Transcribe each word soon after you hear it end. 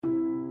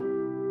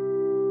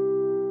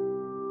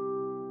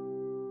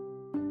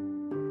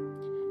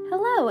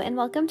Hello, and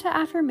welcome to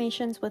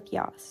Affirmations with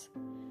Yas.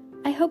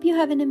 I hope you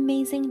have an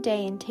amazing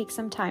day and take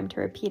some time to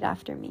repeat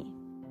after me.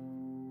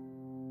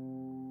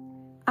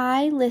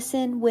 I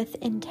listen with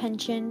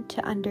intention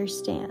to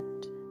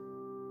understand.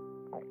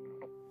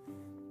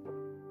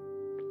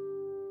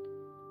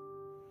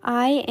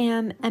 I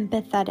am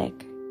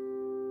empathetic.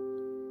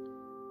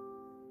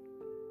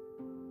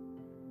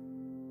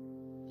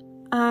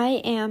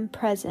 I am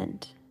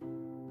present.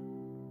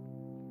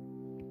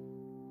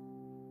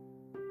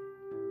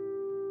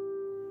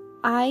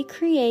 I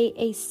create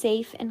a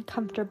safe and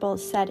comfortable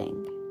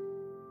setting.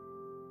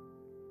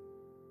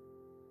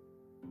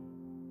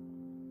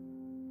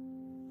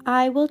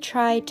 I will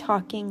try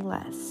talking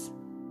less.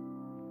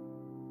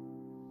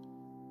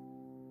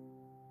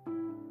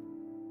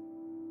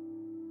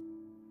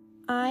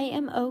 I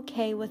am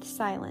okay with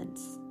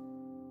silence.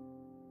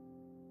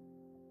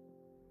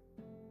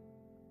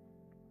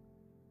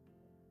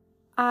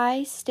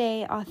 I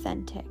stay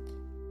authentic.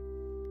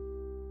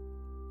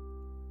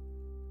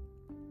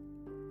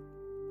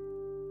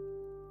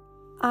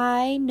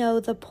 I know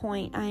the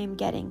point I am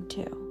getting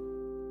to.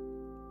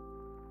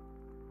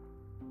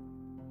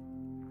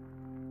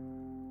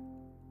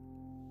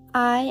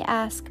 I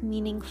ask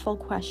meaningful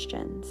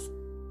questions.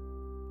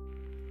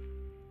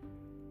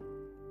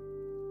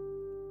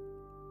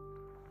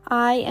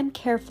 I am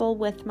careful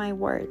with my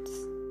words.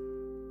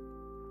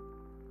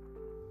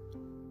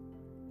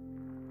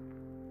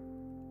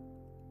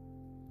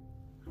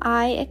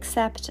 I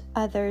accept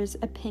others'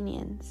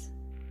 opinions.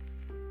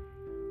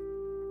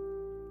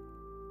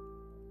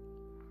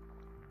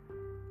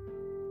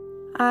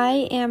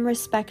 I am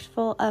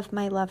respectful of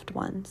my loved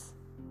ones.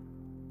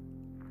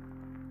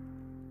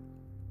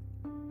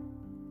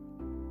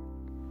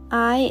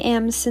 I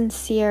am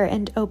sincere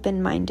and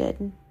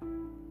open-minded.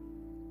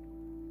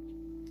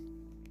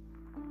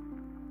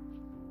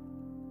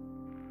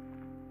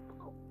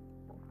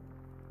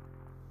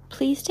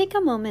 Please take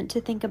a moment to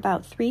think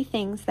about 3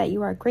 things that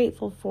you are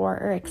grateful for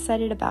or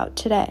excited about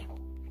today.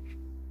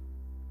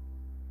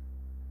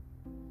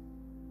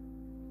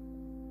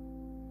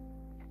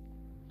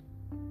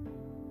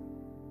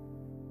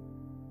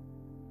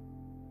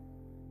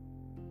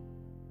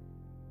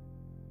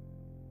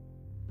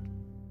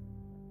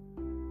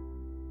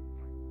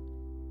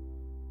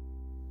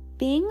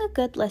 Being a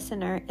good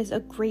listener is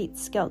a great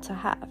skill to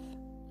have.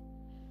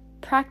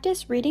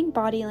 Practice reading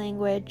body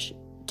language,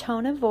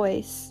 tone of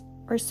voice,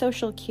 or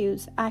social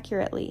cues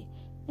accurately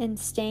and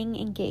staying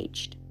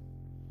engaged.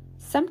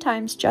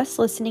 Sometimes just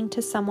listening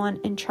to someone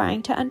and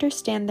trying to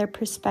understand their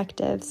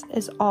perspectives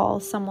is all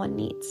someone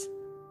needs.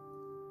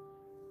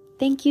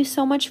 Thank you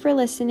so much for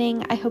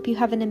listening. I hope you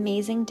have an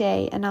amazing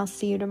day, and I'll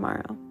see you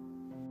tomorrow.